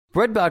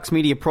Breadbox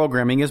Media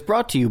Programming is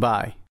brought to you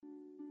by...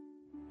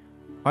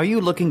 Are you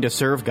looking to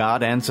serve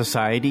God and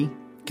society?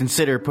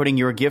 Consider putting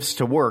your gifts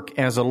to work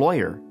as a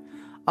lawyer.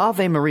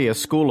 Ave Maria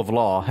School of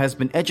Law has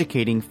been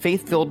educating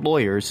faith-filled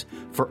lawyers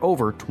for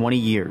over 20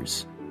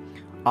 years.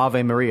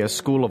 Ave Maria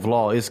School of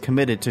Law is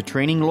committed to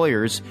training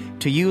lawyers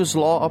to use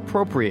law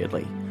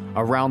appropriately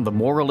around the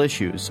moral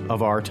issues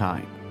of our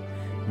time.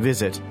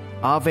 Visit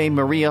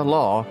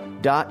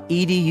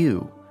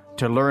avemarialaw.edu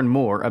to learn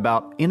more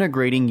about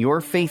integrating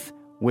your faith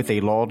with a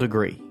law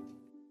degree.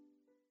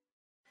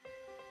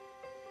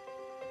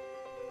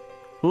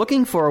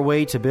 Looking for a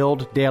way to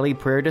build daily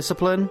prayer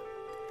discipline?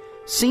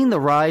 Seen the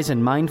rise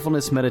in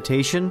mindfulness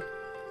meditation,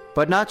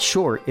 but not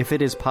sure if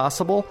it is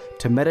possible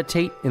to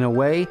meditate in a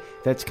way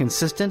that's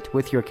consistent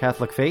with your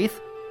Catholic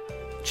faith?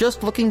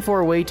 Just looking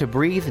for a way to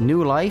breathe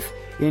new life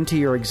into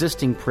your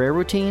existing prayer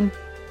routine?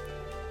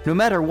 No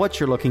matter what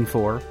you're looking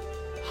for,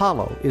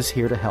 Hallow is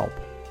here to help.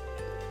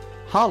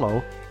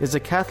 Hallow is a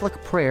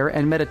Catholic prayer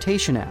and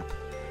meditation app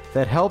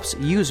that helps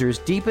users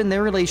deepen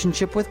their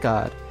relationship with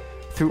God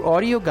through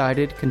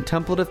audio-guided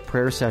contemplative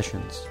prayer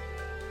sessions.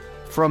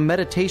 From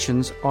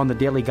meditations on the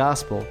daily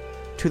gospel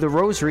to the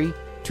rosary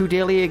to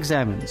daily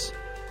examens,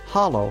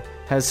 Hallow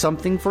has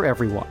something for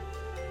everyone.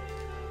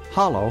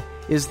 Hallow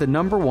is the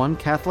 #1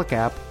 Catholic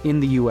app in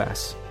the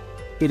U.S.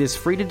 It is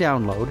free to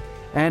download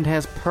and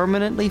has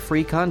permanently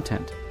free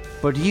content,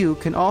 but you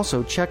can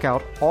also check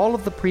out all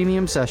of the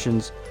premium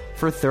sessions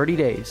for 30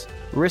 days,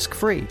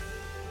 risk-free,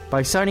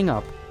 by signing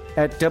up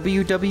at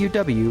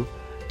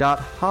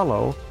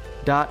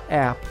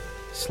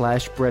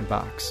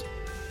www.hallow.app/breadbox.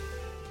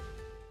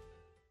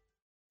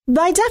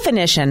 By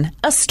definition,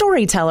 a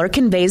storyteller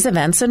conveys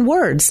events in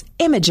words,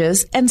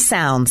 images, and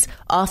sounds,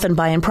 often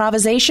by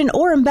improvisation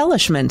or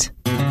embellishment.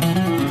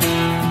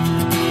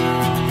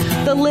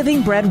 The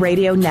Living Bread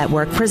Radio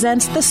Network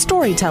presents The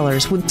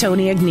Storytellers with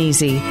Tony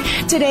Agnesi.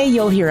 Today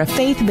you'll hear a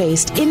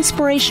faith-based,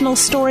 inspirational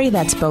story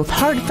that's both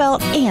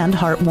heartfelt and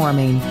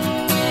heartwarming.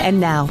 And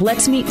now,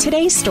 let's meet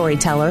today's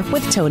storyteller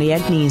with Tony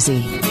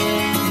Agnesi.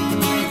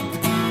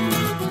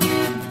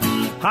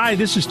 Hi,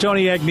 this is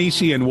Tony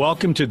Agnesi, and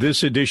welcome to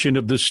this edition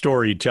of The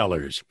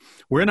Storytellers.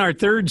 We're in our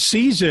third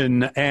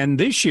season, and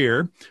this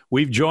year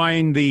we've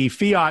joined the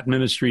Fiat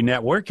Ministry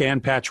Network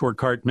and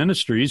Patchwork Heart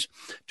Ministries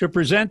to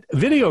present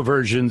video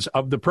versions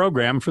of the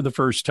program for the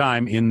first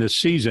time in this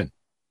season.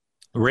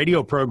 The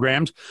radio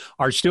programs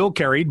are still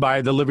carried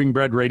by the Living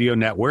Bread Radio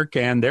Network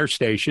and their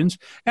stations,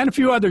 and a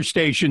few other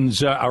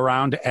stations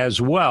around as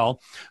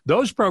well.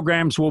 Those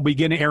programs will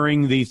begin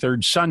airing the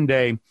third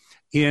Sunday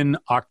in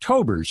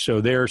October, so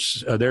their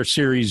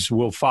series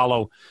will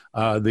follow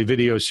the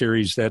video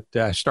series that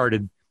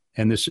started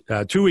and this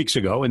 2 weeks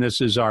ago, and this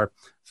is our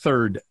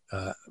third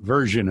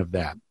version of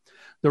that.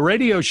 The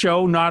radio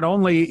show not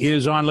only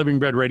is on Living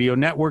Bread Radio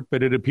Network,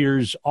 but it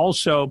appears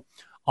also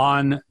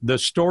on the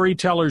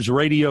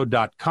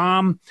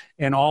storytellersradio.com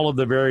and all of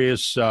the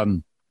various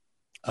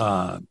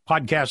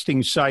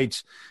podcasting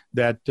sites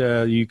that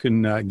you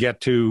can get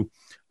to,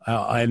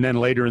 and then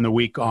later in the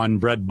week on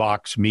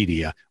Breadbox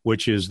Media,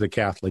 which is the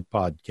Catholic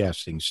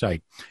podcasting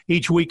site.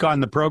 Each week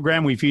on the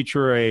program, we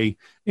feature a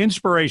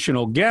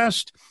inspirational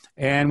guest,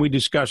 and we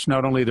discuss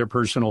not only their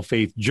personal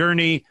faith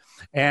journey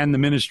and the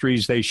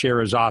ministries they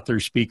share as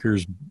authors,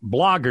 speakers,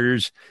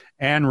 bloggers,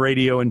 and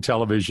radio and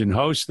television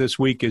hosts. This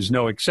week is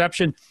no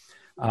exception.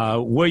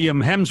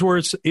 William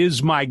Hemsworth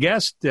is my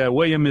guest.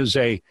 William is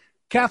a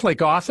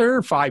Catholic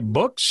author, 5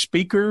 books,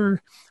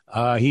 speaker.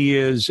 He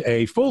is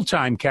a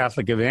full-time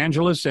Catholic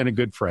evangelist and a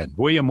good friend.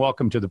 William,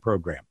 welcome to the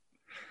program.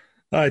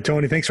 Hi,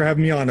 Tony. Thanks for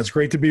having me on. It's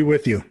great to be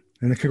with you.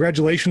 And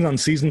congratulations on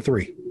season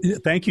 3.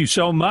 Thank you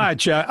so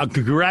much.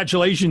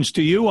 Congratulations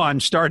to you on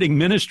starting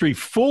ministry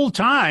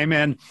full-time.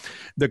 And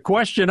the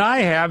question I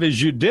have is,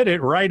 you did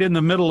it right in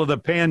the middle of the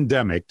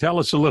pandemic. Tell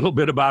us a little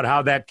bit about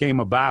how that came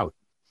about.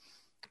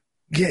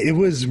 Yeah, it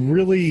was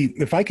really,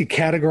 if I could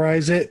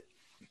categorize it,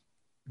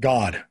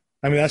 God.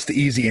 I mean, that's the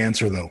easy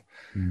answer, though.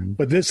 Mm-hmm.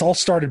 But this all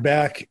started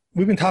back,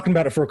 we've been talking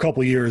about it for a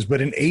couple of years,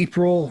 but in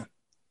April,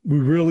 we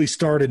really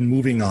started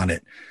moving on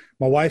it.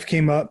 My wife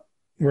came up.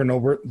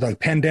 The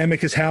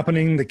pandemic is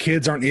happening. The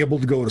kids aren't able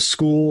to go to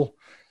school.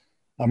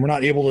 We're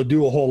not able to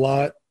do a whole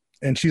lot.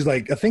 And she's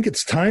like, I think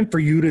it's time for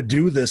you to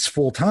do this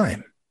full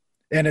time.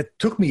 And it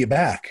took me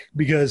aback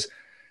because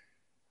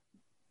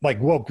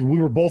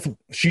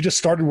she just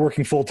started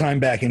working full time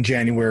back in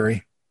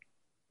January.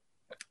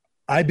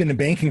 I've been in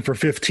banking for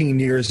 15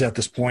 years at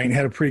this point,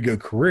 had a pretty good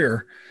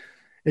career.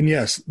 And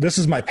yes, this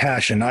is my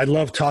passion. I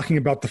love talking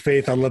about the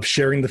faith. I love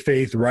sharing the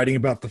faith, writing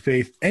about the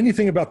faith,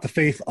 anything about the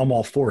faith, I'm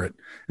all for it.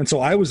 And so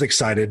I was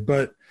excited,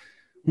 but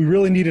we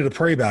really needed to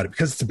pray about it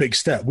because it's a big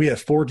step. We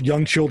have 4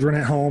 young children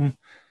at home.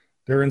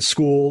 They're in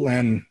school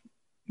and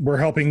we're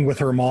helping with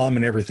her mom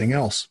and everything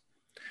else.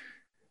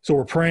 So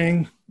we're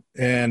praying.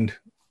 And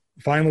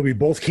finally, we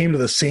both came to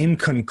the same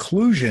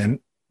conclusion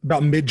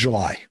about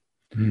mid-July.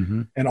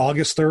 Mm-hmm. And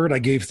August 3rd, I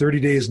gave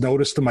 30 days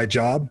notice to my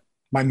job.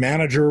 My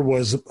manager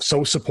was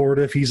so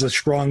supportive. He's a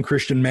strong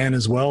Christian man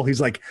as well.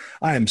 He's like,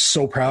 I am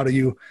so proud of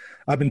you.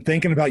 I've been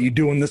thinking about you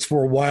doing this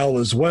for a while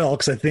as well,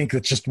 because I think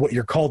it's just what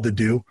you're called to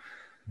do.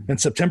 And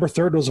September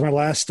 3rd was my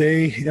last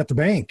day at the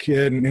bank,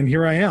 and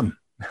here I am.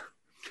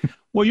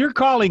 Well, your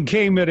calling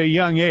came at a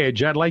young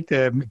age. I'd like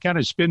to kind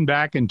of spin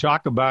back and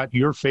talk about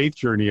your faith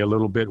journey a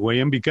little bit,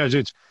 William, because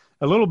it's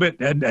a little bit,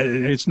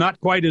 it's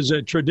not quite as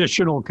a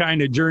traditional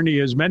kind of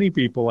journey as many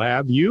people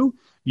have. You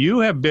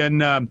have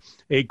been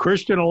a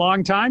Christian a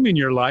long time in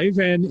your life,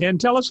 and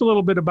tell us a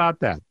little bit about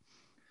that.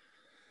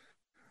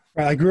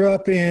 I grew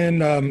up in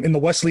the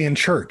Wesleyan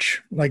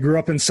Church. I grew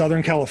up in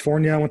Southern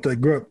California. I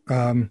grew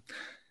up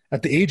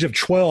at the age of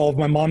 12.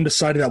 My mom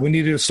decided that we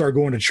needed to start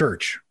going to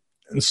church.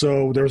 And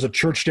so there was a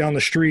church down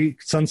the street,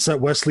 Sunset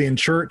Wesleyan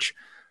Church.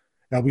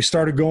 We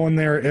started going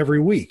there every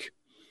week.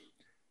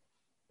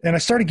 And I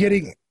started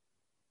getting,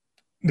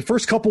 the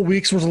first couple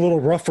weeks was a little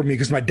rough for me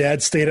because my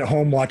dad stayed at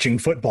home watching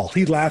football.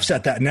 He laughs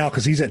at that now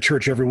because he's at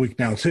church every week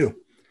now too.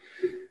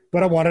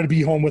 But I wanted to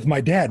be home with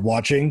my dad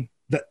watching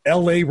the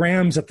LA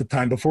Rams at the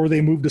time before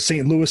they moved to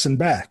St. Louis and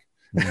back.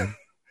 Mm-hmm.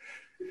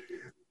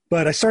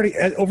 But I started,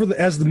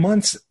 as the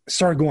months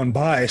started going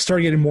by, I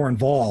started getting more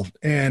involved.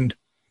 And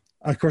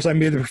of course, I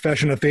made the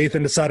profession of faith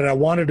and decided I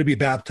wanted to be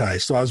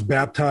baptized. So I was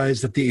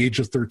baptized at the age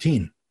of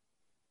 13.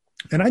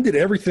 And I did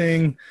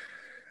everything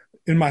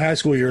in my high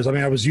school years. I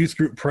mean, I was youth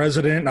group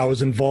president. I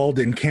was involved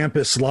in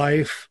campus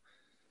life,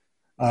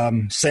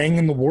 sang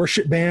in the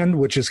worship band,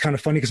 which is kind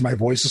of funny because my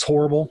voice is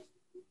horrible.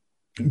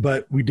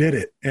 But we did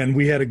it, and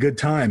we had a good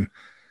time.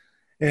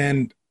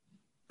 And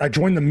I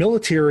joined the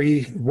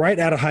military right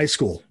out of high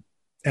school.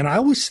 And I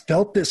always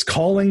felt this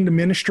calling to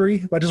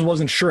ministry. I just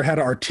wasn't sure how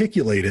to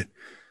articulate it.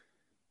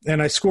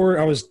 And I scored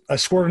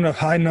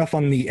high enough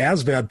on the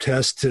ASVAB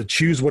test to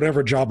choose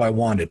whatever job I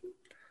wanted.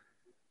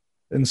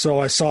 And so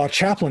I saw a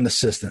chaplain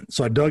assistant.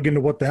 So I dug into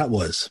what that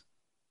was.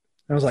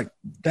 And I was like,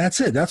 that's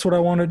it. That's what I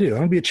want to do. I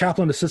want to be a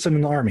chaplain assistant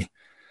in the Army.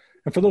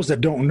 And for those that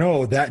don't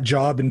know, that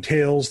job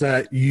entails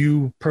that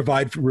you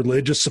provide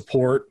religious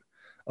support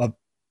of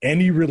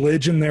any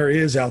religion there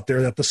is out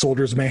there that the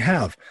soldiers may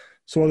have.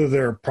 So whether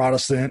they're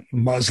Protestant,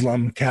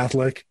 Muslim,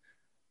 Catholic,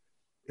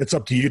 it's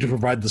up to you to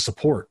provide the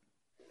support.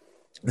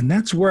 And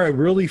that's where I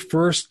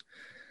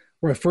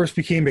first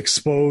became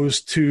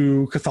exposed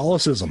to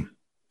Catholicism.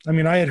 I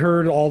mean, I had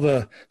heard all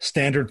the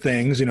standard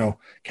things,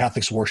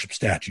 Catholics worship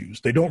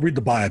statues. They don't read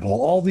the Bible,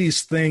 all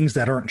these things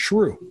that aren't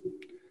true.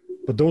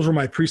 But those were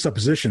my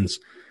presuppositions.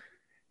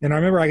 And I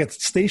remember I got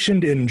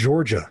stationed in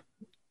Georgia,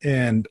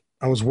 and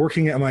I was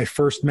working at my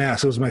first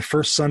Mass. It was my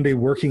first Sunday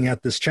working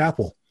at this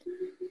chapel.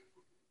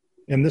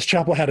 And this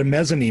chapel had a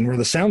mezzanine where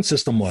the sound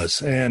system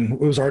was. And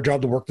it was our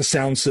job to work the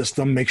sound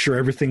system, make sure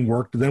everything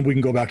worked, and then we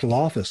can go back to the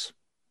office.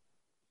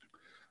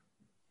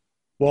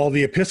 Well,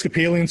 the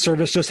Episcopalian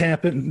service just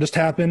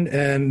happened,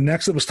 and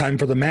next it was time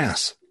for the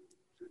Mass.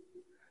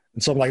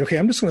 And so I'm like, okay,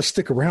 I'm just going to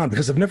stick around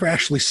because I've never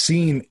actually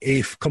seen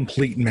a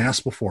complete Mass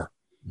before.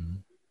 Mm-hmm.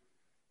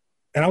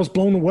 And I was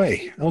blown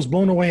away. I was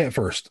blown away at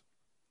first.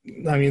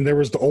 I mean, there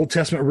was the Old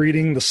Testament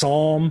reading, the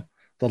Psalm,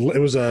 it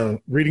was a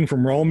reading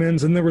from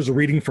Romans, and there was a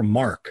reading from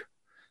Mark.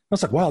 I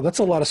was like, wow, that's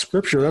a lot of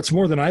scripture. That's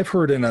more than I've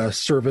heard in a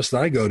service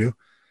that I go to.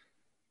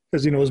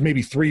 Because, it was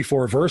maybe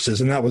 3-4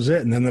 verses, and that was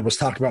it. And then it was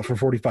talked about for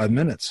 45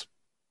 minutes.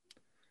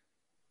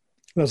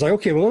 And I was like,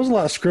 okay, well, that was a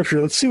lot of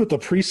scripture. Let's see what the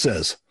priest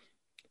says.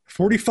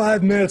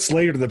 45 minutes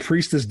later, the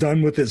priest is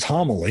done with his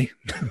homily.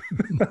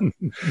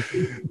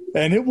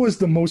 And it was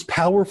the most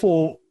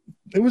powerful,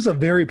 it was a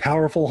very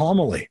powerful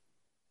homily.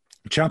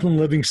 Chaplain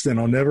Livingston,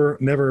 I'll never,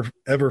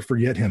 ever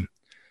forget him.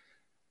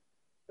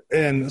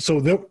 And so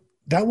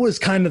that was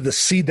kind of the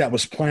seed that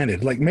was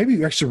planted. Like maybe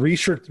you actually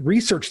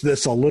research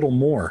this a little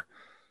more.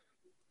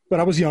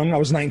 But I was young, I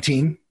was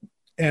 19.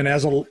 And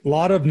as a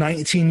lot of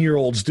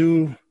 19-year-olds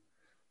do,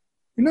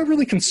 you're not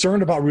really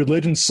concerned about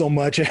religion so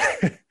much,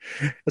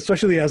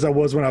 especially as I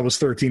was when I was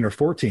 13 or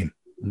 14.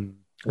 Mm.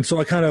 And so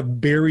I kind of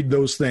buried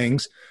those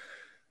things.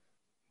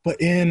 But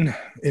in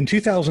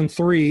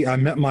 2003, I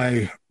met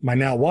my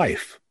now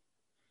wife.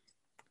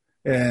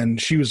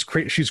 And she's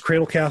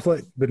cradle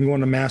Catholic, been going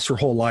to Mass her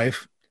whole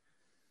life.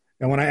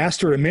 And when I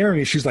asked her to marry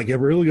me, she's like, I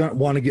really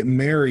want to get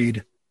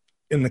married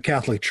in the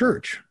Catholic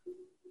Church.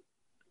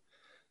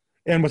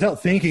 And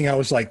without thinking, I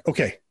was like,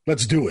 okay,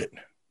 let's do it.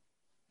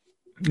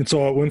 And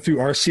so I went through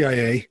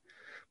RCIA,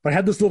 but I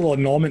had this little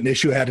annulment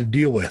issue I had to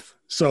deal with.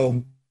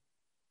 So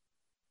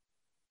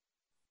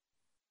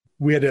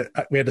we had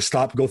to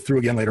stop, go through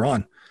again later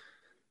on.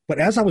 But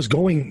as I was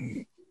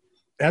going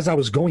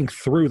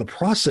through the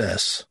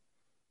process,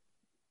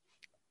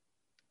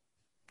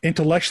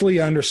 intellectually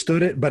I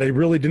understood it, but I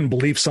really didn't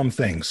believe some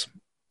things,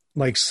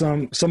 like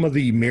some of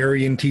the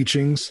Marian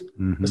teachings,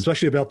 mm-hmm.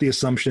 especially about the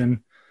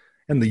Assumption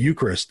and the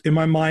Eucharist. In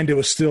my mind, it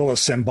was still a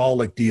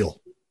symbolic deal.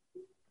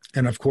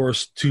 And of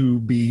course, to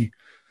be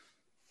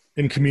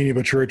in communion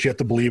of a church, you have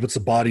to believe it's the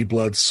body,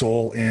 blood,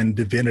 soul, and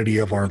divinity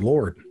of our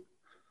Lord.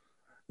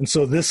 And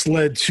so this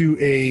led to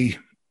a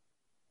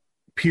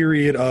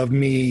period of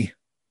me,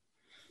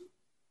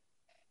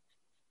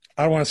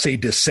 I don't want to say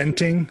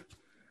dissenting,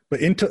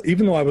 but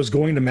even though I was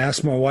going to Mass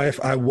with my wife,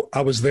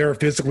 I was there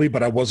physically,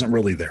 but I wasn't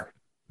really there.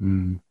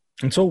 Mm.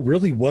 And so it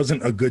really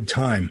wasn't a good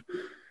time.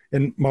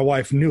 And my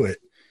wife knew it.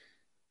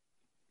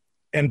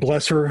 And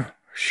bless her,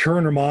 her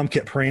and her mom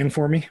kept praying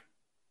for me.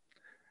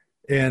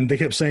 And they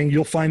kept saying,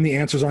 you'll find the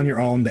answers on your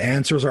own. The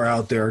answers are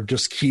out there.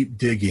 Just keep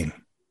digging.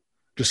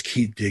 Just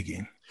keep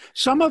digging.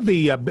 Some of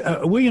the,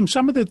 William,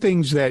 some of the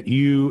things that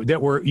you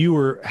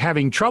were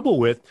having trouble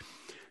with,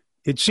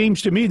 it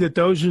seems to me that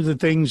those are the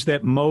things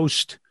that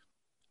most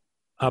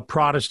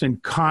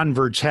Protestant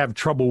converts have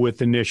trouble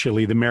with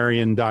initially, the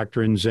Marian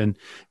doctrines and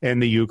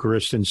the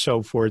Eucharist and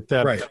so forth.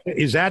 Right.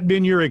 Has that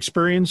been your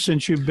experience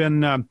since you've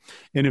been an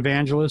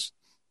evangelist?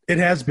 It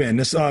has been,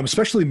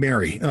 especially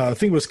Mary. I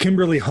think it was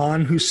Kimberly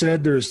Hahn who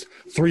said there's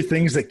 3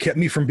 things that kept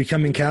me from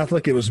becoming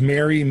Catholic. It was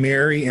Mary,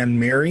 Mary, and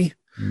Mary.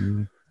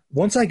 Mm.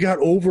 Once I got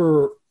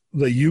over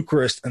the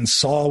Eucharist and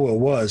saw what it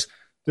was,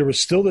 there was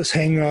still this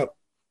hang up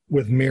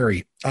with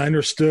Mary. I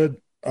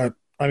understood. I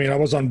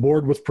was on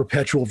board with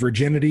perpetual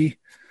virginity.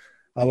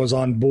 I was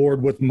on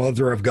board with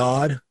Mother of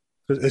God.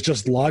 It's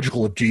just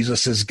logical. If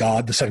Jesus is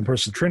God, the second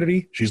person of the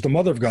Trinity, she's the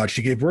Mother of God.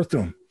 She gave birth to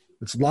him.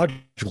 It's logical.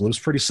 It was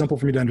pretty simple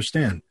for me to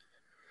understand.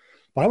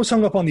 But I was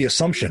hung up on the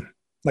assumption.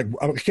 Like,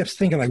 I kept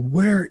thinking, like,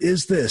 where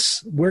is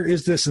this? Where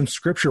is this in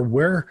Scripture?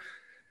 Where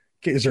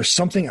is there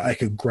something I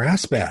could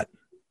grasp at?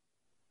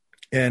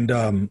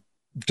 And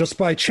just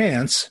by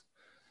chance,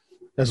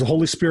 as the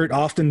Holy Spirit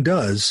often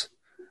does,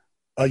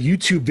 a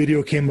YouTube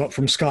video came up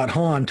from Scott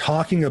Hahn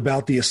talking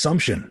about the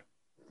assumption.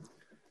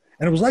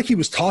 And it was like he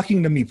was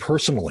talking to me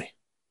personally.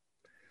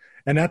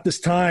 And at this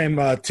time,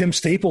 Tim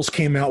Staples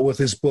came out with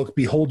his book,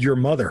 Behold Your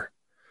Mother,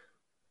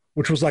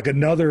 which was like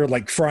another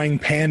like frying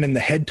pan in the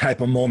head type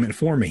of moment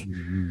for me.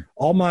 Mm-hmm.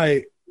 All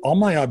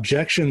my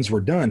objections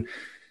were done.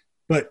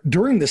 But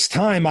during this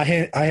time, I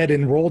had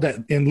enrolled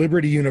in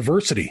Liberty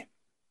University.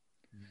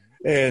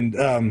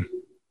 And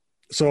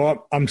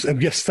so I'm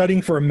just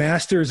studying for a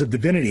master's of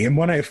divinity. And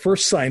when I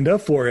first signed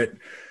up for it,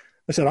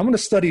 I said, I'm going to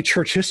study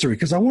church history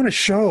because I want to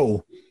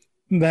show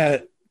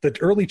that the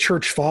early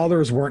church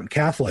fathers weren't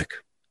Catholic.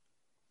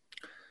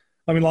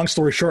 I mean, long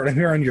story short, I'm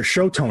here on your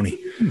show, Tony.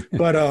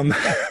 But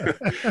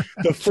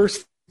the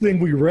first thing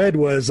we read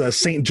was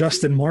St.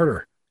 Justin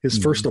Martyr, his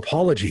mm-hmm. first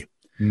apology.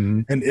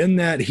 Mm-hmm. And in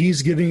that,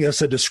 he's giving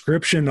us a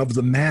description of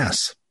the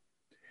Mass.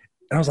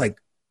 And I was like,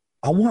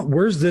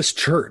 where's this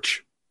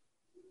church?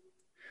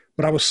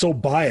 But I was so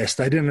biased.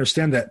 I didn't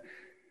understand that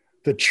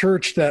the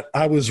church that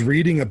I was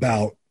reading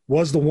about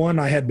was the one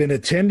I had been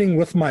attending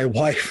with my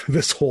wife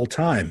this whole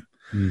time.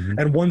 Mm-hmm.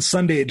 And one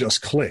Sunday, it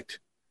just clicked.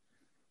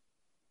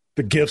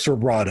 The gifts were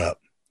brought up.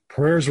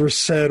 Prayers were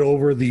said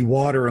over the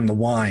water and the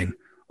wine.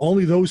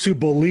 Only those who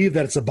believe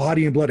that it's the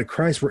body and blood of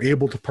Christ were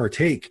able to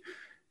partake.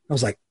 I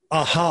was like,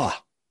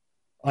 aha,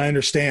 I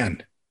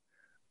understand.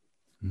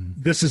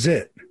 Mm-hmm. This is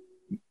it.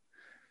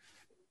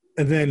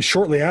 And then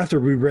shortly after,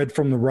 we read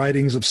from the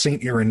writings of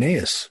St.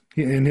 Irenaeus.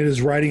 In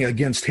his writing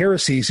against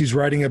heresies, he's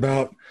writing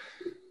about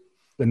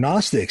the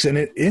Gnostics. And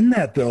in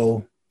that,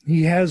 though,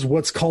 he has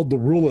what's called the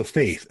rule of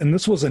faith. And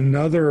this was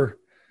another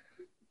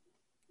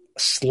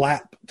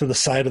slap to the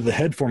side of the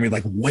head for me,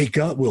 like, wake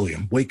up,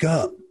 William, wake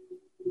up.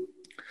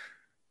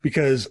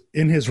 Because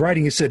in his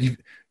writing, he said,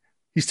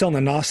 he's telling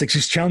the Gnostics,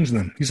 he's challenging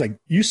them. He's like,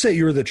 you say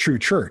you're the true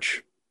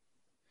church.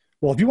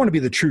 Well, if you want to be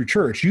the true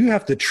church, you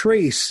have to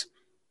trace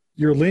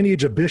your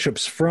lineage of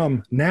bishops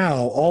from now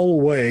all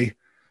the way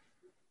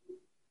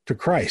to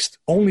Christ.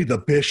 Only the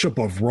Bishop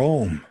of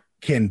Rome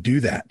can do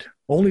that.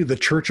 Only the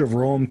Church of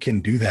Rome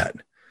can do that.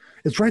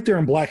 It's right there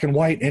in black and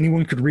white.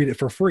 Anyone could read it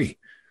for free.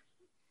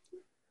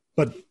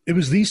 But it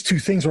was these 2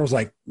 things where I was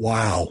like,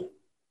 wow.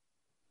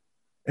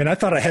 And I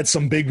thought I had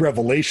some big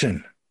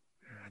revelation.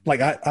 Like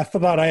I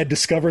thought I had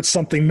discovered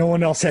something no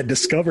one else had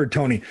discovered,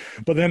 Tony.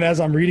 But then as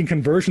I'm reading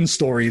conversion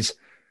stories,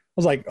 I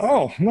was like,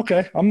 oh,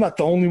 okay, I'm not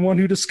the only one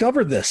who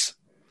discovered this.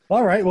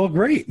 All right, well,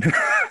 great.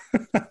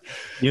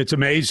 It's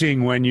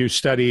amazing when you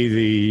study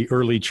the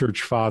early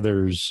church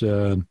fathers,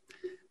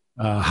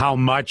 how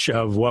much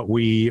of what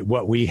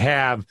we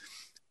have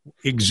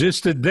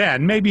existed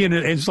then, maybe in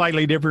a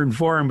slightly different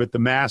form, but the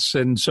Mass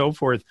and so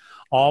forth,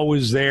 all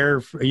was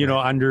there,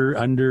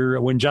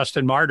 under when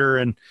Justin Martyr,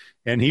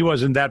 and he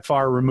wasn't that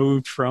far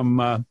removed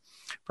from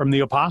the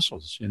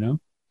apostles,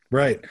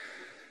 Right.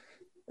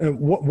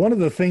 One of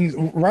the things,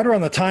 right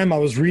around the time I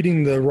was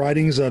reading the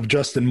writings of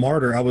Justin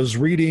Martyr, I was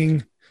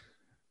reading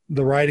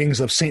the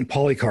writings of St.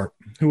 Polycarp,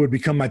 who would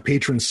become my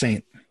patron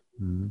saint.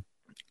 Mm-hmm.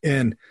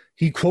 And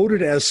he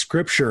quoted as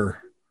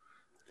scripture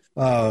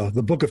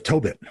the book of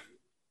Tobit.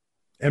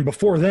 And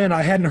before then,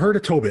 I hadn't heard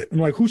of Tobit. I'm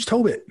like, who's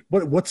Tobit?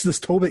 What's this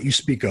Tobit you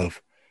speak of,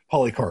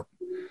 Polycarp?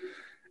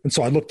 And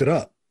so I looked it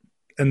up.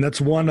 And that's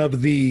one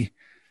of the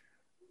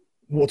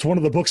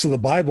books of the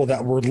Bible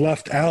that were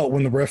left out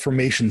when the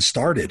Reformation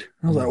started.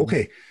 I was like,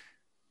 okay,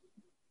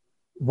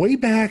 way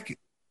back,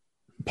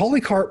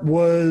 Polycarp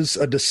was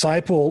a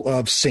disciple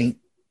of St.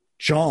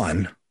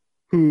 John,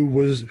 who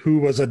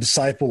was a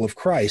disciple of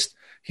Christ.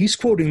 He's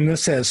quoting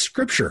this as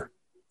scripture.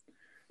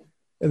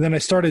 And then I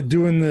started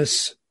doing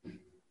this.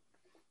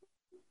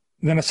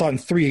 Then I saw in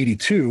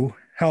 382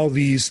 how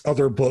these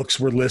other books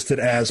were listed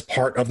as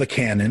part of the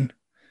canon,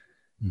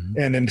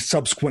 and in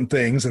subsequent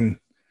things and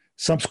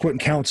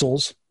subsequent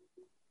councils,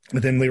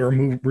 and then they were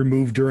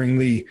removed during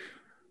the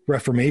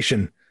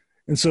Reformation.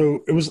 And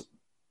so it was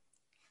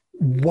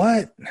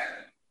what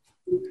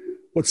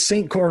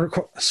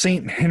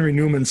Saint Henry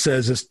Newman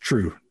says is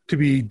true. To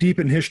be deep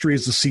in history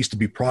is to cease to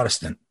be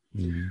Protestant.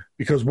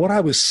 Because what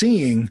I was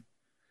seeing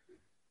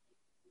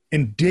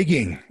in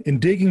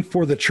digging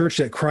for the church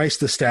that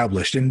Christ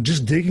established and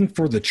just digging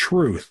for the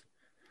truth,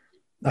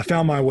 I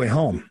found my way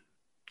home,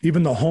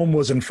 even though home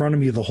was in front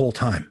of me the whole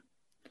time.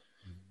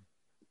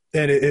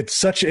 And it's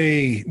such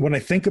when I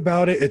think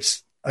about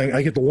it,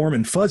 I get the warm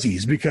and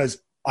fuzzies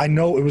because I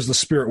know it was the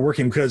Spirit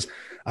working, because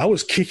I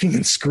was kicking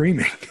and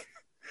screaming.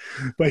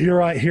 But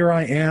here I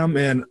am,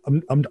 and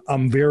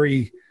I'm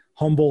very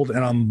humbled,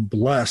 and I'm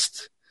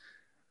blessed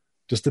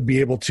just to be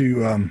able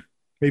to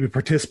maybe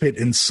participate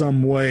in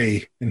some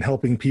way in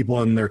helping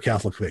people in their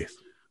Catholic faith.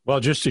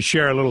 Well, just to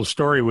share a little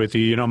story with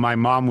you, my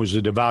mom was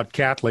a devout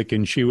Catholic,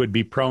 and she would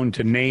be prone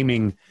to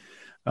naming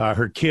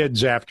her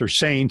kids after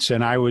saints,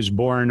 and I was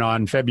born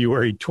on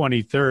February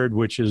 23rd,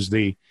 which is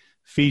the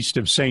feast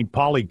of St.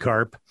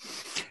 Polycarp,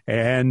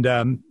 and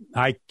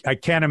I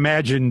can't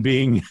imagine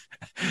being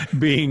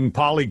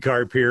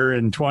Polycarp here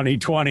in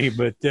 2020,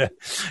 but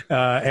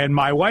and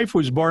my wife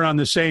was born on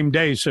the same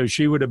day, so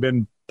she would have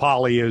been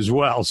Polly as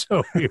well.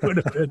 So we would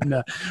have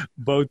been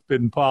both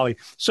been Polly.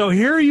 So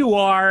here you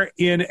are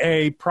in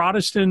a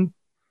Protestant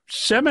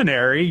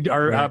seminary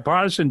or a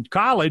Protestant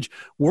college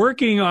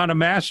working on a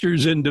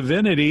master's in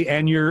divinity,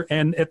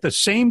 and at the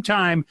same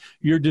time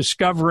you're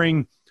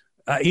discovering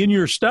in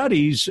your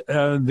studies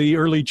the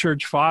early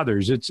church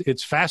fathers.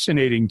 It's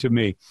fascinating to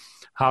me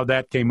how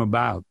that came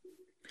about.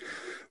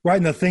 Right.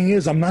 And the thing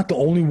is, I'm not the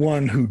only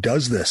one who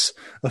does this.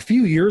 A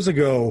few years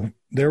ago,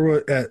 there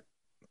were at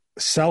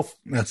Southeast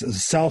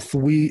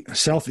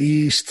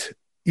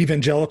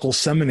Evangelical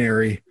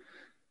Seminary,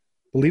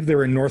 I believe they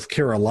were in North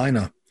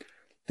Carolina,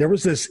 there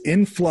was this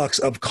influx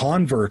of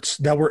converts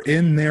that were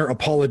in their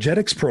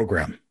apologetics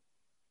program.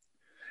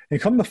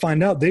 And come to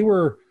find out,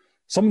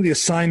 some of the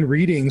assigned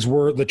readings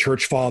were the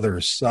church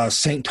fathers,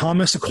 St.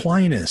 Thomas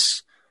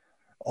Aquinas,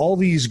 all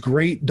these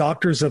great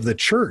doctors of the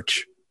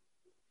church.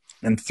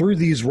 And through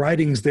these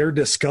writings, they're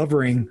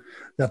discovering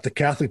that the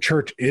Catholic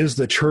Church is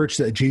the church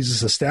that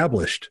Jesus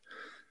established.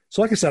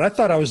 So like I said, I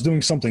thought I was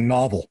doing something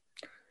novel,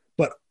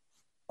 but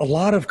a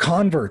lot of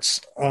converts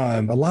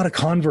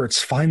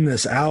find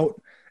this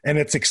out, and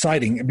it's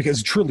exciting,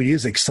 because it truly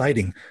is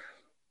exciting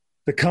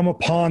to come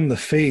upon the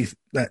faith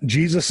that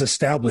Jesus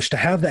established, to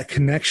have that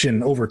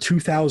connection over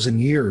 2,000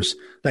 years,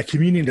 that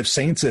communion of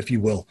saints, if you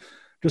will,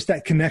 just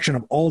that connection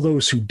of all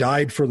those who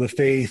died for the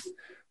faith,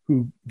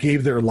 who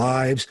gave their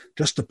lives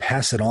just to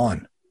pass it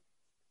on.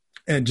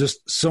 And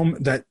just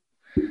that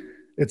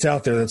it's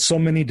out there that so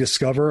many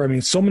discover. I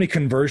mean, so many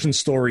conversion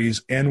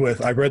stories end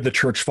with, I read the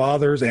church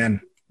fathers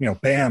and,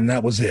 bam,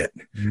 that was it.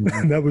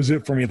 That was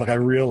it for me. Like I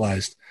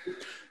realized.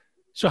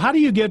 So how do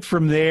you get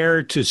from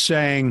there to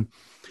saying,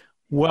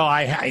 well,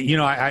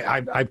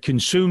 I've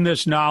consumed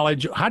this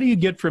knowledge? How do you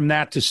get from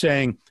that to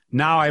saying,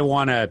 now I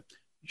want to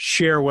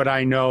share what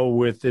I know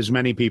with as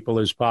many people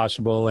as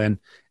possible and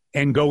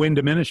go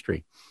into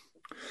ministry?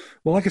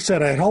 Well, like I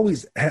said, I had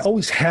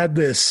always had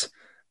this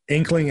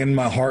inkling in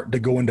my heart to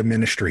go into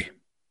ministry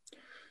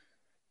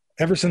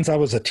ever since I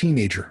was a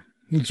teenager.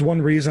 It's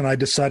one reason I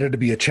decided to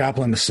be a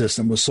chaplain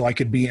assistant, was so I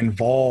could be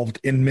involved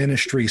in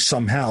ministry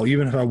somehow,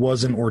 even if I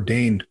wasn't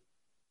ordained.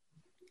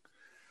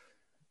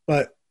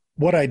 But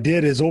what I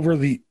did is over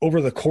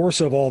the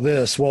course of all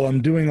this, while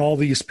I'm doing all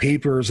these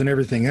papers and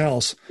everything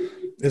else,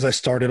 is I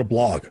started a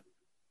blog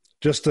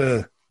just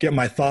to get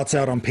my thoughts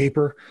out on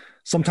paper.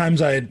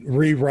 Sometimes I'd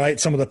rewrite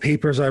some of the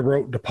papers I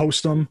wrote to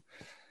post them.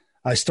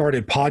 I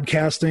started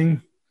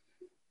podcasting.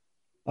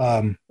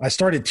 I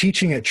started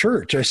teaching at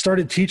church. I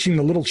started teaching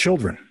the little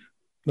children.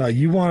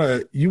 You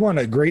want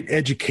a great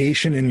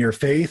education in your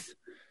faith?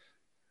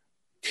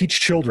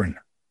 Teach children.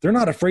 They're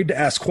not afraid to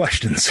ask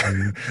questions.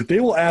 They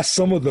will ask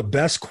some of the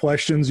best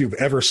questions you've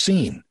ever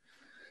seen.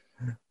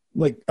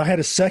 Like I had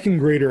a second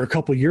grader a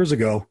couple of years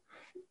ago.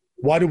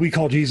 Why do we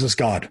call Jesus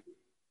God?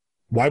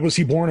 Why was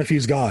he born if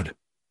he's God?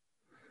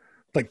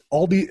 Like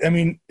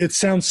it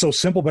sounds so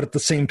simple, but at the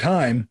same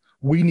time,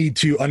 we need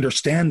to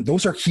understand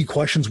those are key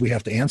questions we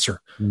have to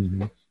answer.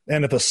 Mm-hmm.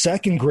 And if a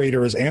second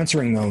grader is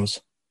answering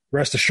those,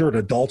 rest assured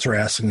adults are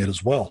asking it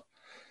as well.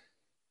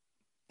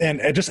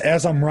 And just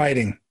as I'm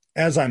writing,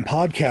 as I'm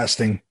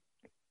podcasting,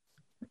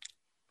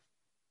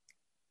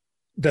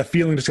 that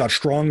feeling just got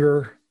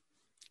stronger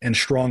and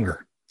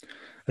stronger.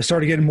 I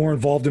started getting more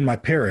involved in my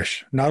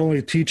parish, not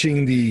only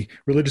teaching the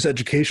religious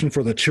education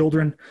for the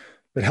children,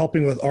 but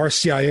helping with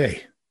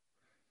RCIA,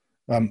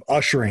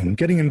 ushering,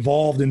 getting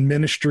involved in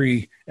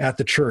ministry at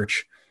the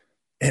church.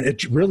 And it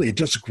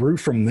just grew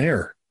from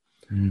there.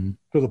 Mm-hmm.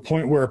 To the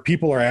point where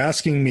people are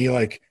asking me,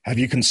 like, have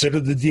you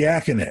considered the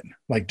diaconate?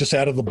 Like just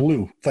out of the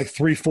blue, like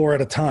 3-4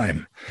 at a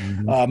time.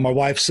 Mm-hmm. My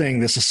wife's saying,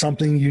 this is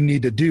something you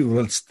need to do.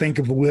 Let's think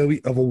of a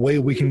way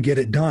we can get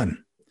it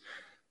done.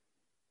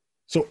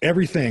 So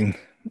everything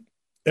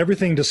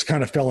just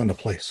kind of fell into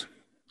place.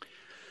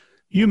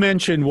 You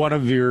mentioned one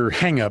of your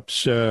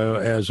hang-ups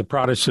as a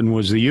Protestant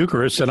was the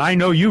Eucharist, and I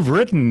know you've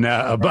written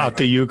about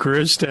the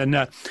Eucharist,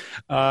 and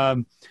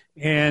I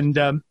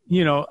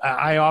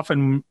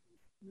often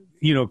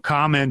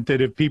comment that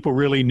if people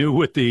really knew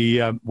what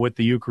the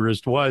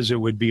Eucharist was,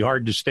 it would be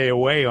hard to stay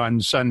away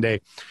on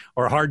Sunday,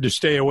 or hard to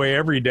stay away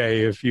every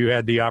day if you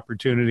had the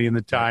opportunity and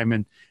the time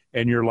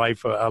and your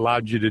life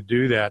allowed you to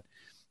do that.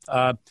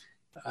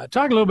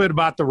 Talk a little bit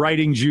about the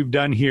writings you've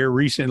done here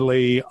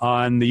recently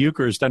on the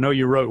Eucharist. I know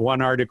you wrote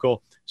one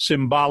article,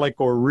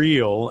 Symbolic or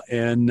Real,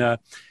 and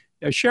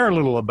share a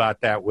little about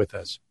that with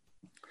us.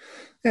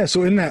 Yeah,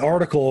 so in that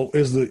article,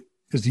 is the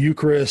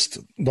Eucharist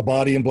the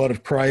body and blood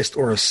of Christ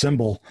or a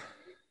symbol?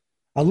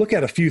 I look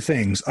at a few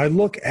things. I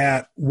look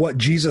at what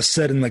Jesus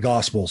said in the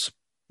Gospels.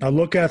 I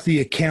look at the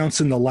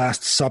accounts in the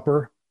Last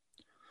Supper.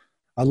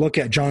 I look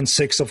at John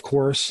 6, of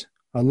course.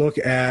 I look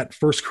at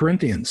 1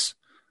 Corinthians.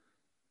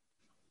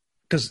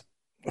 Because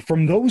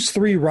from those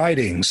three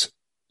writings,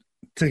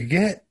 to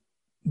get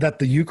that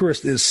the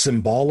Eucharist is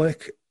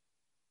symbolic,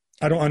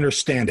 I don't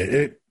understand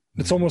it.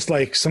 It's almost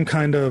like some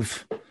kind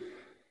of,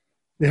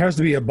 there has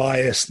to be a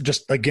bias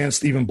just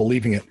against even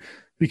believing it.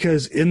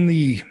 Because in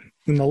the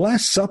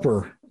Last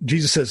Supper,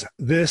 Jesus says,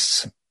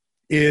 "This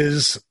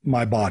is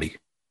my body."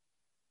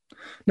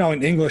 Now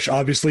in English,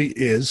 obviously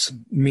is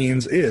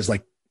means is,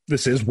 like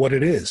this is what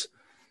it is.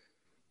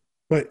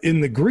 But in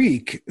the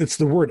Greek, it's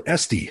the word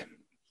esti.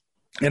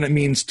 And it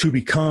means to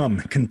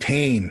become,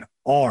 contain,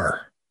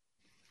 are.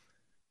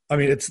 I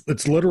mean,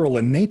 it's literal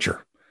in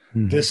nature.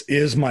 Mm-hmm. This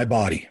is my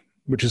body,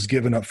 which is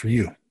given up for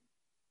you.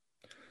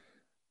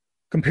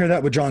 Compare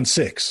that with John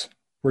 6,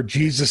 where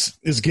Jesus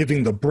is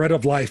giving the bread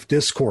of life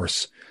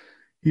discourse.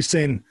 He's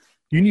saying,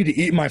 you need to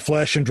eat my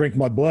flesh and drink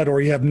my blood, or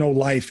you have no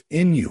life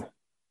in you.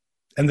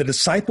 And the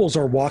disciples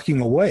are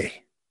walking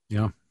away.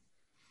 Yeah.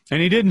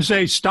 And he didn't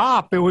say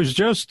stop. It was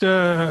just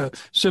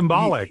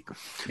symbolic.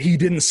 He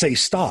didn't say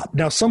stop.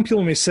 Now, some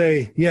people may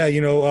say,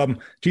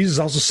 Jesus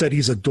also said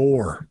he's a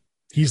door.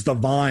 He's the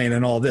vine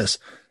and all this.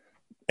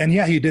 And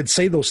yeah, he did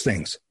say those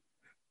things.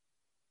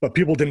 But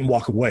people didn't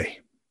walk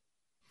away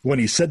when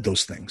he said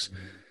those things.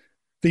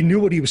 They knew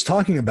what he was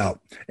talking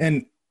about.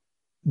 And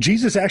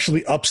Jesus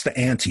actually ups the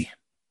ante.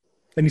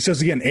 And he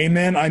says again,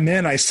 amen,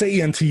 amen, I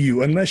say unto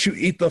you, unless you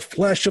eat the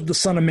flesh of the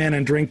Son of Man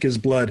and drink his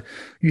blood,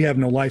 you have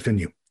no life in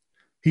you.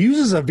 He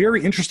uses a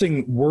very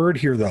interesting word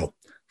here, though,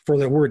 for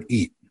the word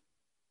eat.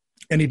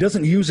 And he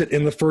doesn't use it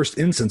in the first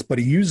instance, but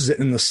he uses it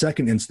in the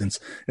second instance,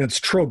 and it's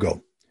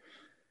trogo.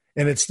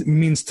 And it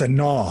means to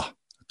gnaw,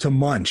 to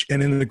munch.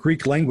 And in the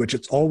Greek language,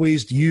 it's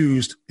always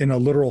used in a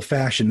literal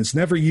fashion. It's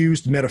never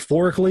used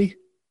metaphorically.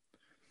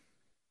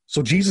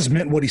 So Jesus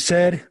meant what he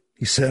said.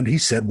 He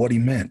said what he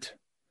meant.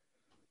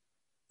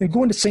 And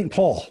going to St.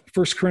 Paul,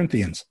 1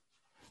 Corinthians,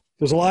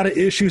 there's a lot of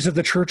issues at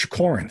the Church of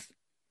Corinth.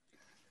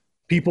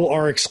 People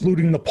are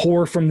excluding the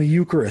poor from the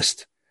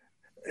Eucharist.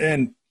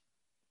 And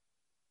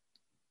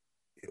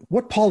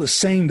what Paul is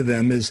saying to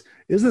them is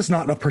this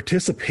not a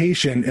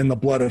participation in the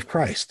blood of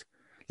Christ?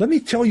 Let me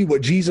tell you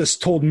what Jesus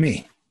told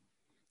me,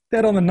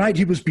 that on the night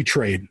he was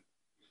betrayed,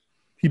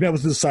 he met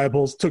with the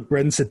disciples, took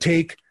bread and said,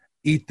 take,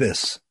 eat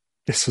this.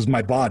 This is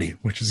my body,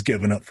 which is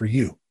given up for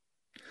you.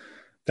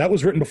 That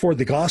was written before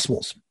the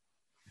Gospels.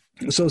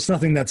 So it's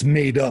nothing that's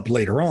made up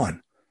later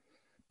on.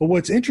 But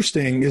what's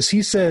interesting is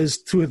he says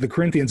to the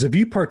Corinthians, if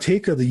you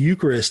partake of the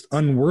Eucharist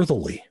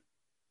unworthily,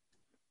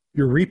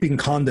 you're reaping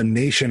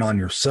condemnation on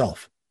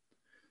yourself.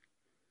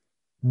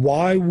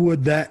 Why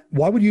would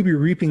you be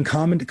reaping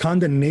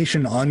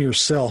condemnation on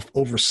yourself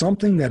over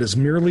something that is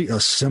merely a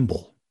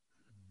symbol?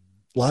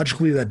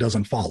 Logically, that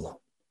doesn't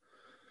follow.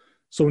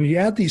 So when you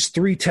add these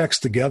three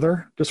texts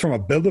together, just from a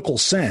biblical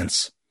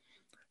sense,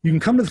 you can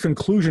come to the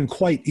conclusion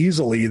quite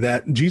easily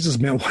that Jesus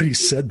meant what he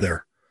said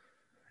there.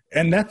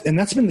 And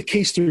that's been the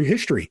case through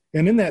history.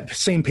 And in that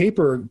same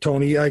paper,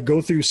 Tony, I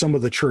go through some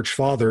of the church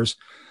fathers.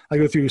 I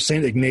go through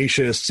St.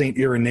 Ignatius, St.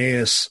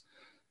 Irenaeus,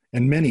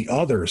 and many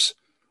others,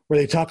 where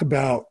they talk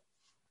about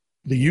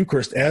the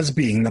Eucharist as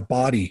being the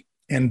body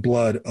and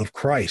blood of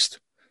Christ.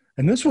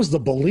 And this was the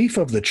belief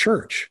of the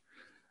church,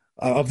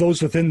 of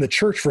those within the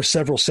church for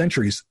several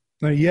centuries.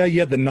 Now, yeah, you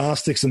had the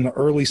Gnostics in the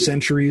early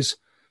centuries,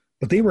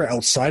 but they were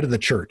outside of the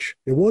church.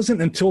 It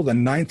wasn't until the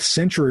 9th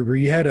century where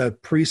you had a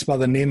priest by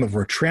the name of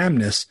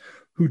Ratramnus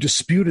who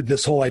disputed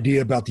this whole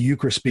idea about the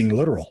Eucharist being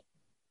literal.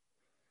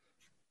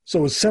 So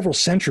it was several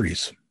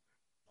centuries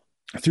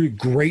through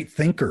great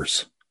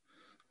thinkers.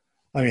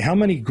 I mean, how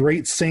many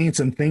great saints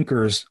and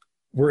thinkers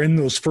were in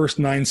those first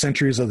 9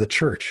 centuries of the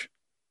church?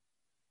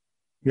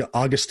 Yeah,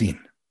 Augustine,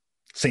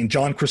 St.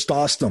 John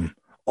Chrysostom,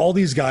 all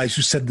these guys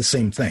who said the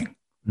same thing.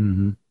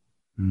 Mm-hmm.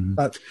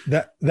 Mm-hmm.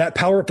 That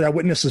power, that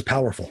witness is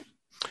powerful.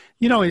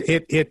 You know,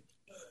 it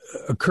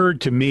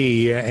occurred to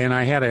me, and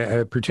I had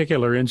a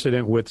particular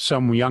incident with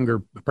some younger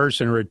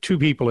person, or two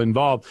people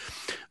involved.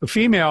 A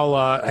female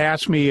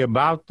asked me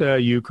about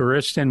the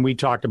Eucharist, and we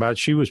talked about it.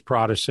 She was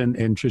Protestant,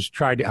 and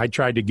I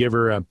tried to give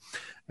her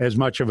as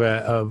much of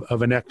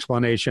an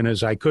explanation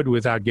as I could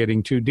without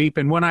getting too deep.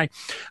 And when I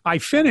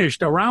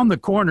finished, around the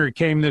corner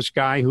came this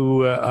guy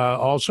who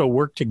also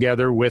worked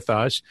together with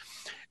us.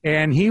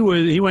 And he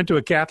went to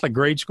a Catholic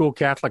grade school,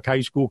 Catholic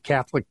high school,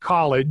 Catholic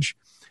college.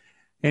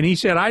 And he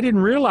said, I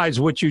didn't realize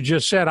what you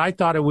just said. I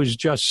thought it was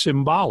just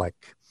symbolic.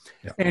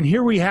 Yeah. And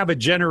here we have a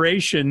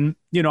generation,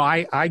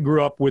 I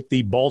grew up with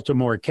the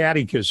Baltimore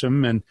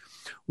Catechism, and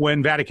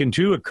when Vatican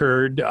II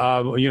occurred,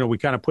 we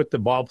kind of put the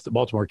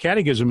Baltimore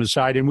Catechism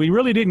aside, and we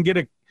really didn't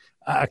get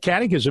a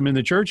catechism in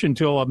the church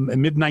until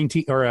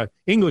a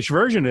English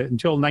version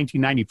until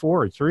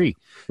 1994 or 3.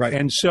 Right.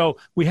 And so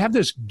we have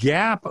this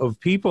gap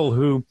of people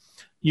who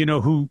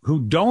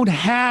don't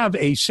have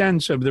a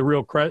sense of the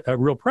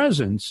real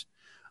presence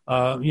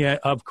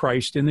of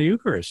Christ in the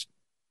Eucharist.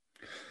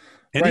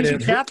 And these are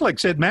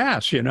Catholics at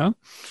Mass,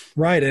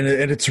 Right,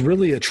 and it's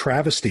really a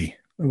travesty.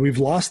 We've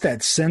lost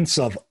that sense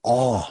of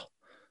awe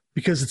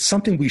because it's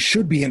something we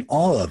should be in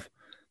awe of.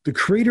 The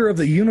creator of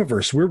the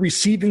universe, we're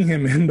receiving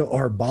him into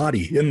our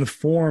body in the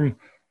form,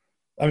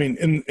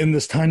 in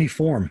this tiny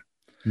form.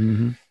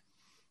 Mm-hmm.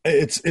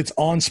 It's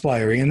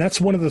awe-inspiring, and that's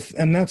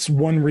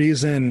one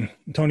reason,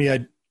 Tony,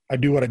 I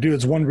do what I do.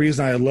 It's one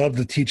reason I love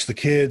to teach the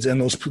kids and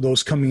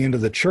those coming into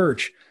the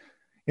church.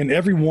 And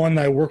everyone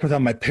I work with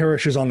on my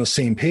parish is on the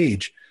same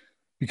page,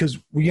 because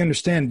we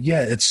understand,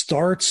 it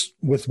starts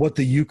with what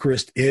the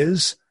Eucharist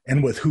is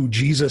and with who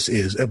Jesus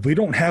is. If we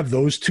don't have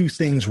those two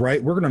things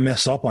right, we're going to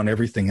mess up on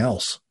everything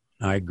else.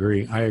 I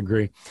agree.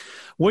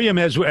 William,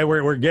 as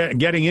we're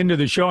getting into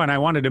the show, and I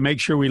wanted to make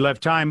sure we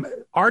left time,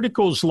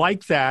 articles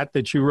like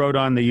that you wrote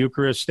on the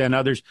Eucharist and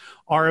others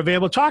are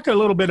available. Talk a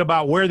little bit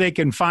about where they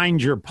can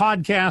find your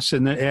podcasts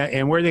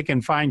and where they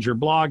can find your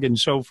blog and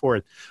so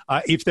forth,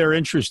 if they're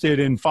interested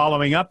in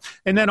following up.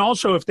 And then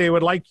also if they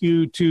would like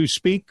you to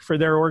speak for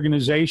their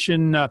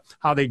organization,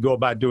 how they go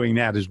about doing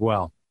that as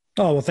well.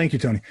 Oh, well, thank you,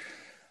 Tony.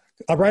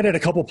 I write at a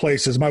couple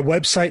places. My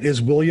website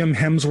is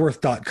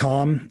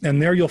williamhemsworth.com,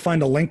 and there you'll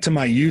find a link to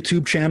my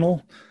YouTube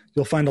channel.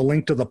 You'll find a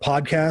link to the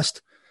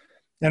podcast.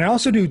 And I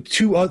also do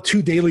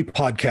two daily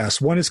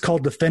podcasts. One is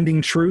called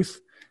Defending Truth,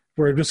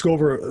 where I just go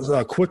over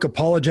a quick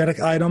apologetic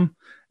item.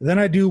 Then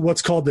I do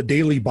what's called the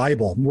Daily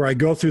Bible, where I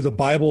go through the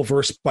Bible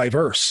verse by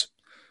verse.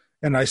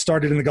 And I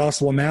started in the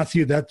Gospel of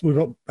Matthew.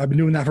 I've been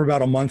doing that for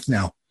about a month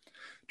now.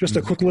 Just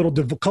a quick little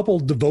couple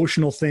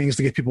devotional things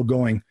to get people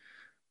going.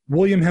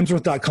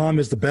 WilliamHemsworth.com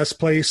is the best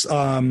place.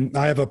 I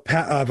have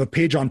a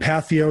page on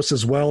Pathos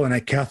as well, and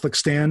a Catholic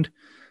Stand.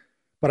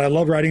 But I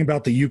love writing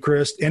about the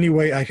Eucharist. Any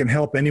way I can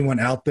help anyone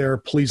out there,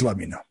 please let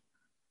me know.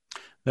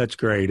 That's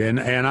great. And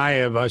I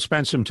have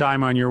spent some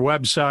time on your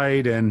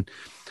website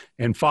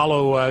and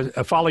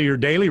follow your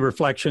daily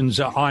reflections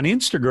on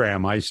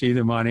Instagram. I see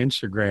them on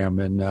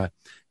Instagram, and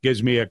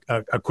gives me a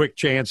quick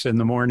chance in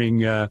the morning,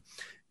 to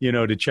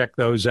check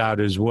those out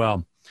as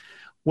well.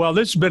 Well,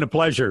 this has been a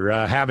pleasure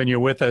having you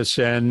with us,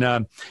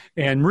 and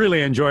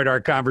really enjoyed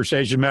our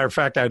conversation. Matter of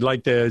fact, I'd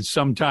like to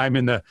sometime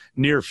in the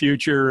near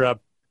future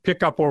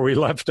pick up where we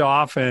left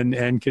off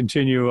and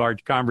continue our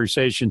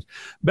conversations.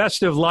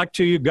 Best of luck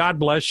to you. God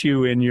bless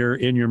you in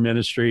your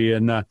ministry,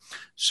 and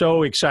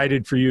so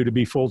excited for you to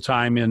be full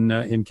time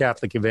in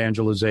Catholic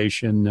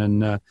evangelization.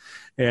 And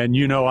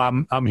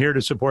I'm here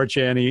to support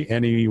you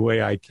any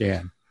way I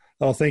can.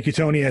 Oh, thank you,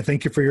 Tony. I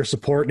thank you for your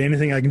support, and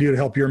anything I can do to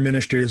help your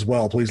ministry as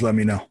well, please let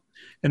me know.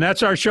 And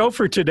that's our show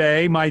for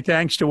today. My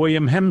thanks to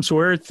William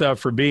Hemsworth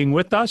for being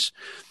with us.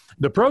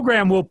 The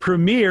program will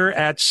premiere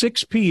at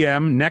 6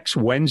 p.m. next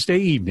Wednesday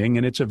evening,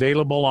 and it's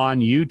available on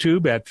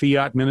YouTube at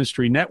Fiat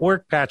Ministry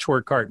Network,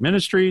 Patchwork Heart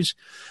Ministries.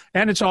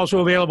 And it's also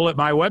available at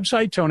my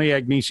website,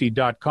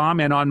 TonyAgnesi.com,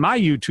 and on my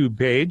YouTube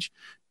page,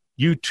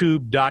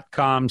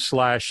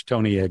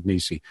 youtube.com/Tony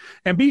Agnesi.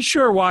 And be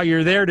sure while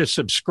you're there to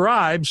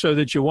subscribe so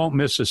that you won't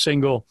miss a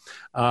single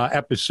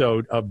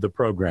episode of the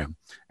program.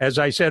 As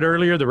I said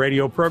earlier, the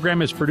radio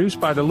program is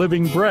produced by the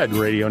Living Bread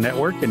Radio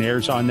Network and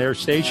airs on their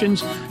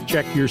stations.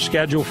 Check your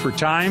schedule for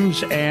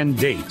times and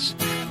dates.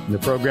 And the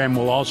program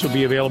will also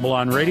be available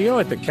on radio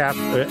at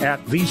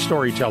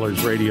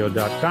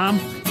thestorytellersradio.com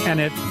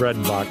and at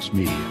Breadbox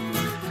Media.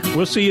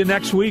 We'll see you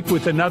next week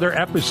with another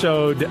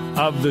episode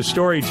of The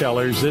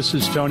Storytellers. This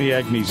is Tony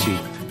Agnesi.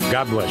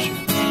 God bless you.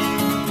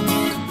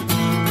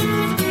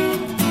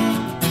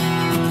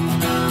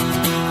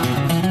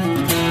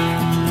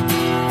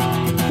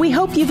 We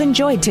hope you've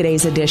enjoyed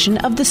today's edition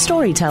of The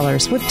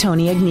Storytellers with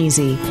Tony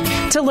Agnesi.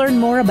 To learn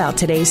more about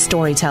today's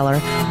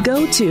storyteller,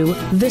 go to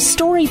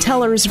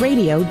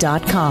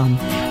thestorytellersradio.com.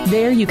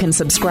 There you can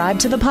subscribe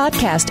to the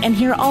podcast and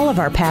hear all of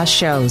our past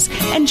shows.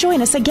 And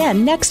join us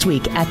again next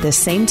week at this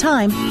same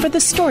time for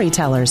The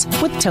Storytellers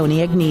with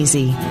Tony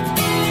Agnesi.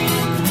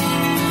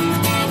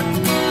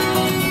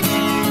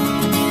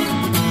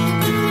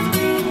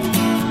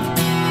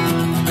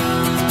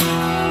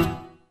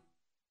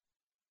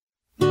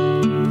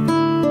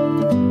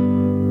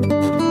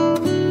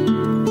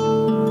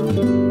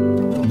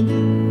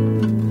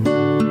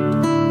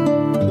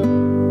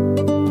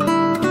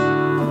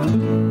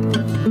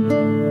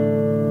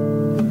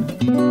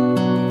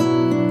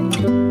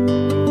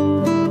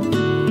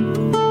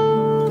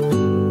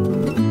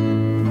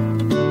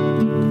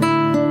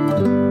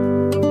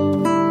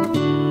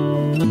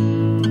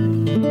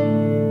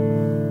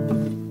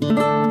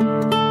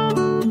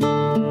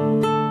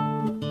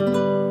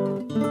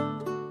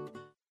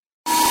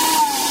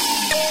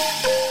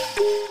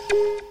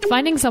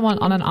 Finding someone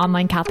on an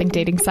online Catholic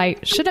dating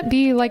site shouldn't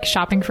be like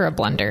shopping for a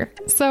blender.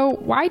 So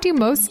why do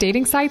most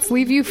dating sites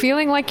leave you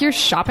feeling like you're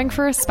shopping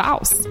for a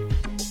spouse?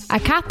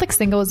 At Catholic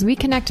Singles, we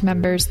connect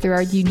members through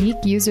our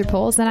unique user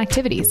polls and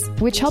activities,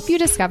 which help you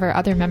discover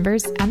other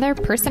members and their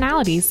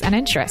personalities and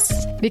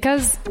interests.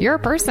 Because you're a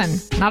person,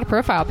 not a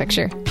profile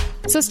picture.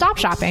 So stop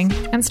shopping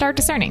and start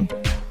discerning.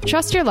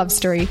 Trust your love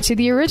story to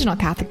the original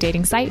Catholic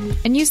dating site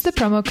and use the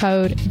promo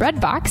code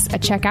BREADBOX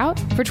at checkout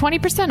for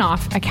 20%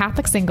 off at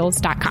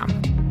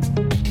CatholicSingles.com.